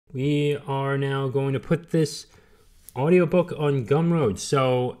We are now going to put this audiobook on Gumroad.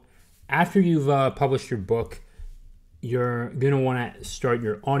 So after you've published your book, you're going to want to start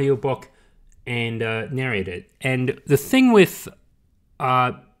your audiobook and narrate it. And the thing with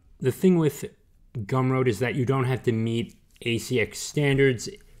Gumroad is that you don't have to meet ACX standards.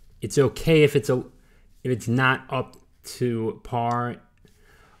 It's okay if it's not up to par.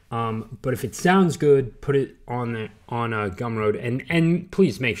 But if it sounds good, put it on Gumroad, and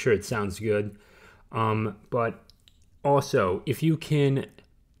please make sure it sounds good. But also, if you can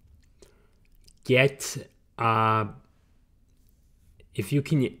get to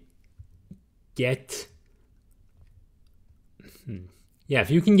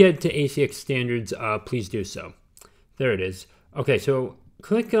ACX standards, please do so. There it is. Okay, so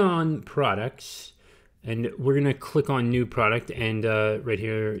click on products. And we're going to click on new product, and right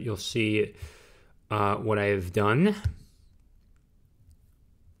here you'll see what I have done.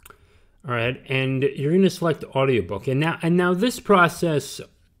 All right, and you're going to select audiobook. And now this process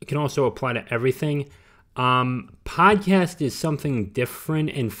can also apply to everything. Podcast is something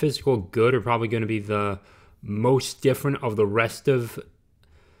different, and physical good are probably going to be the most different of the rest of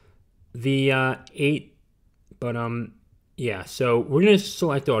the 8. But yeah, so we're going to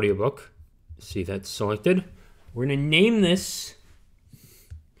select audiobook. See, that's selected. We're going to name this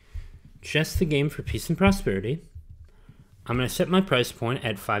Just the Game for Peace and Prosperity. I'm going to set my price point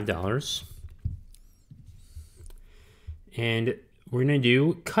at $5. And we're going to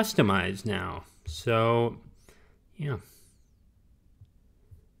do customize now. So, yeah.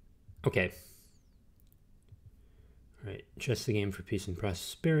 Okay. All right, Just the Game for Peace and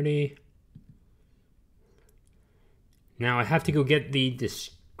Prosperity. Now I have to go get the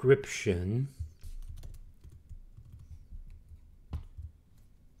description.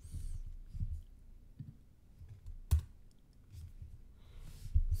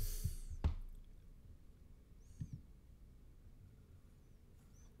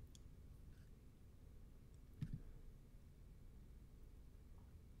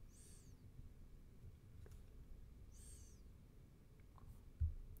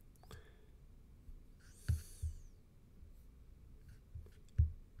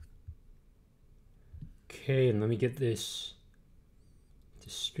 Okay, and let me get this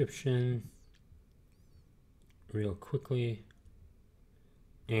description real quickly.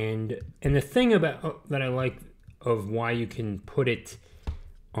 And the thing about that I like of why you can put it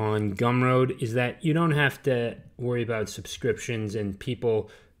on Gumroad is that you don't have to worry about subscriptions, and people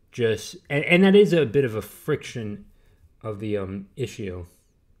just and that is a bit of a friction of the issue.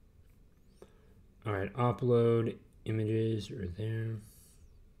 All right, upload images are there.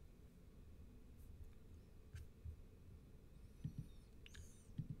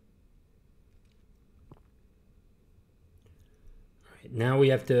 Now we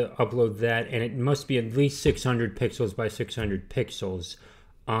have to upload that, and it must be at least 600 pixels by 600 pixels.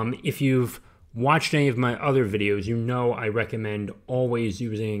 If you've watched any of my other videos, you know I recommend always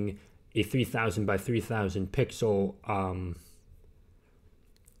using a 3000 by 3000 pixel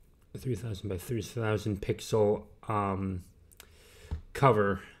 3000 by 3000 pixel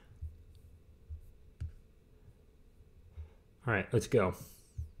cover. All right, let's go.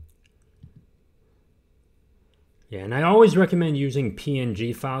 Yeah, and I always recommend using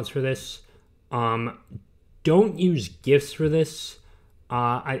PNG files for this. Don't use GIFs for this.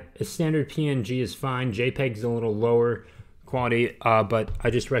 A standard PNG is fine. JPEG's a little lower quality, but I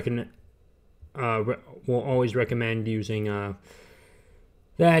just will always recommend using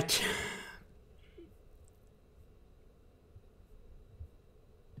that.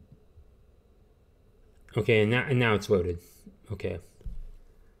 Okay, and now it's loaded. Okay.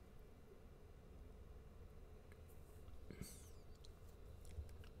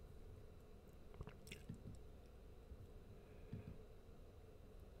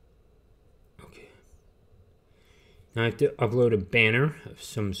 Now I have to upload a banner of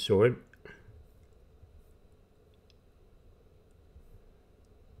some sort.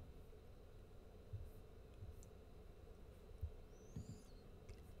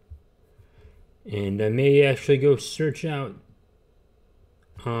 And I may actually go search out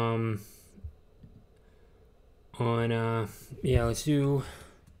yeah, let's do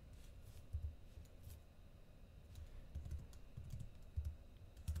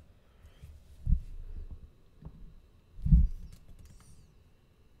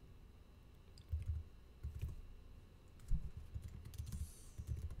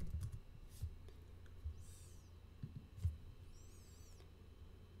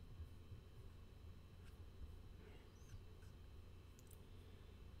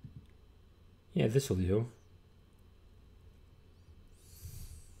Yeah, this will do.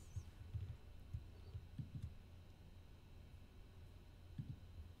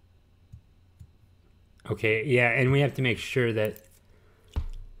 Okay, yeah, and we have to make sure that.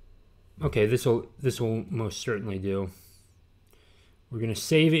 Okay, this will most certainly do. We're gonna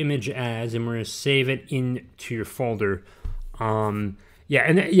save image as, and we're gonna save it into your folder. Yeah,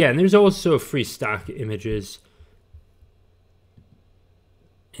 and there's also free stock images,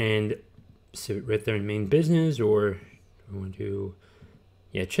 and save it right there in main business, or I want to,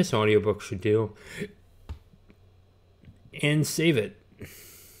 yeah, Chess Audiobook should do, and save it.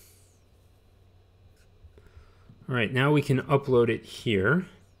 All right, now we can upload it here,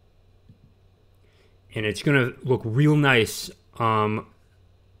 and it's gonna look real nice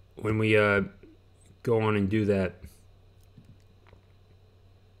when we go on and do that.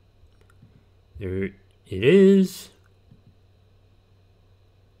 There it is.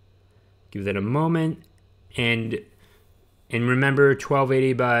 Give that a moment, and remember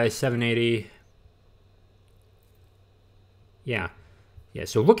 1280 by 780. Yeah.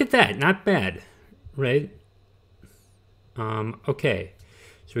 So look at that, not bad, right? Okay.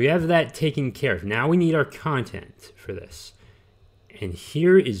 So we have that taken care of. Now we need our content for this, and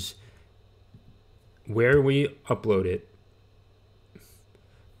here is where we upload it.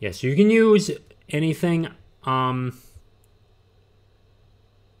 Yeah, so you can use anything.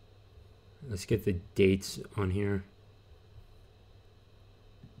 Let's get the dates on here.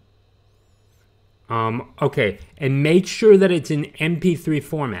 Okay, and make sure that it's in MP3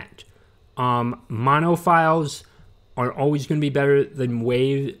 format. Mono files are always going to be better than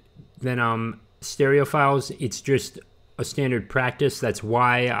stereo files. It's just a standard practice. That's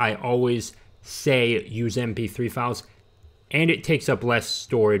why I always say use MP3 files, and it takes up less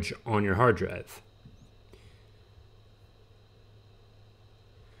storage on your hard drive.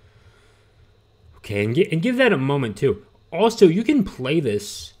 Okay, and give that a moment too. Also, you can play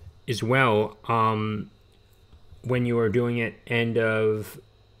this as well when you are doing it.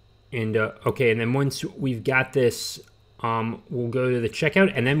 Okay, and then once we've got this, we'll go to the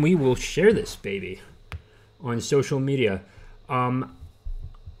checkout, and then we will share this baby on social media.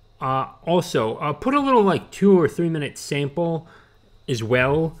 Also, put a little like 2 or 3 minute sample as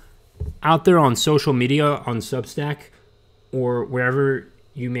well out there on social media, on Substack, or wherever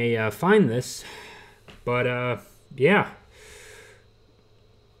you may find this. But yeah,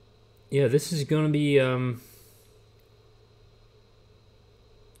 this is gonna be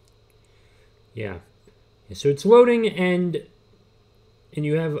yeah. So it's loading, and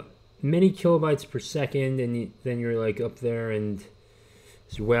you have many kilobytes per second, and then you're like up there, and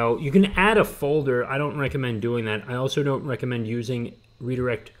as well you can add a folder. I don't recommend doing that. I also don't recommend using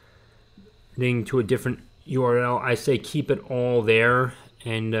redirecting to a different URL. I say keep it all there,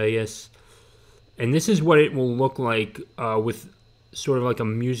 and yes. And this is what it will look like with sort of like a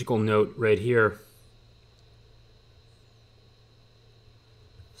musical note right here.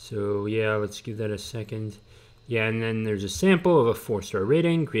 So yeah, let's give that a second. Yeah, and then there's a sample of a 4-star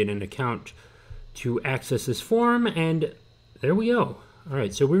rating. Create an account to access this form, and there we go. All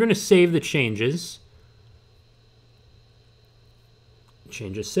right, so we're going to save the changes.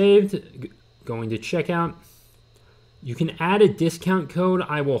 Changes saved. Going to checkout. You can add a discount code.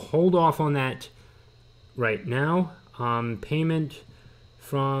 I will hold off on that right now. Payment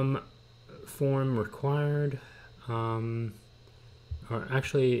from form required, or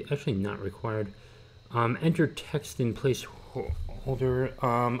actually not required. Enter text in placeholder.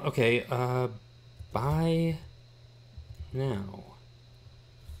 Okay. Buy now.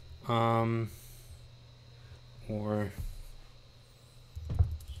 Or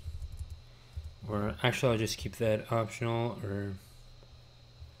actually, I'll just keep that optional.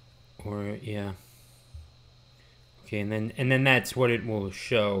 Or yeah. Okay, and then that's what it will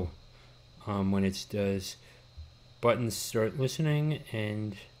show when it does. Buttons start listening,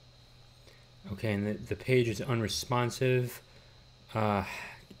 and okay, and the page is unresponsive. I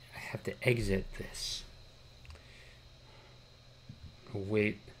have to exit this.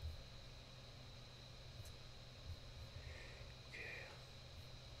 Wait.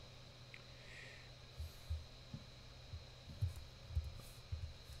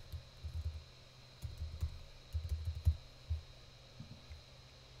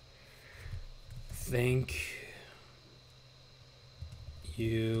 Thank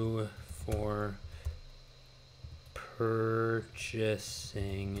you for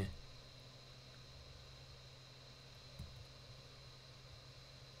purchasing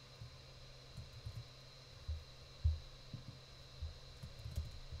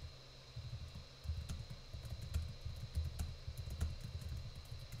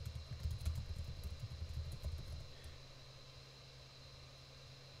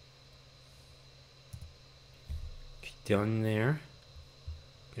done there.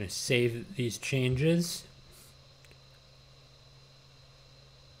 I'm going to save these changes.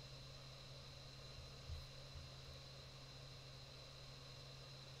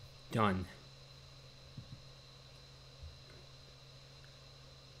 Done.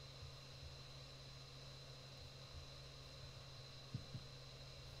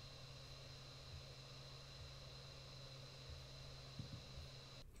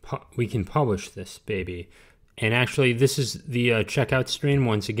 We can publish this baby. And actually, this is the checkout screen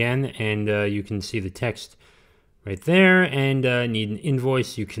once again, and you can see the text right there, and need an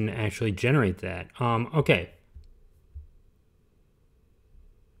invoice. You can actually generate that. Okay.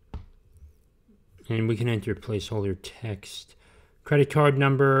 And we can enter placeholder text, credit card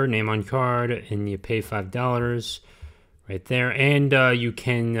number, name on card, and you pay $5 right there. And you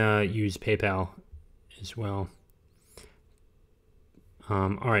can use PayPal as well. All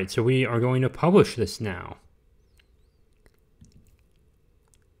right, so we are going to publish this now.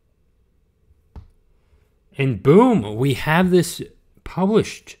 And boom, we have this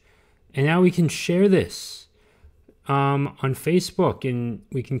published. And now we can share this on Facebook, and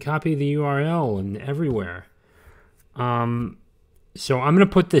we can copy the URL and everywhere. So I'm going to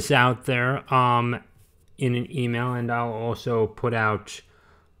put this out there in an email, and I'll also put out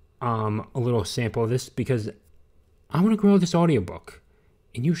a little sample of this because I want to grow this audiobook.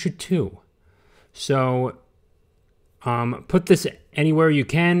 And you should too. So put this anywhere you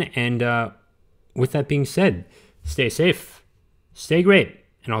can. And with that being said, stay safe, stay great,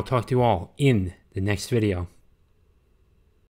 and I'll talk to you all in the next video.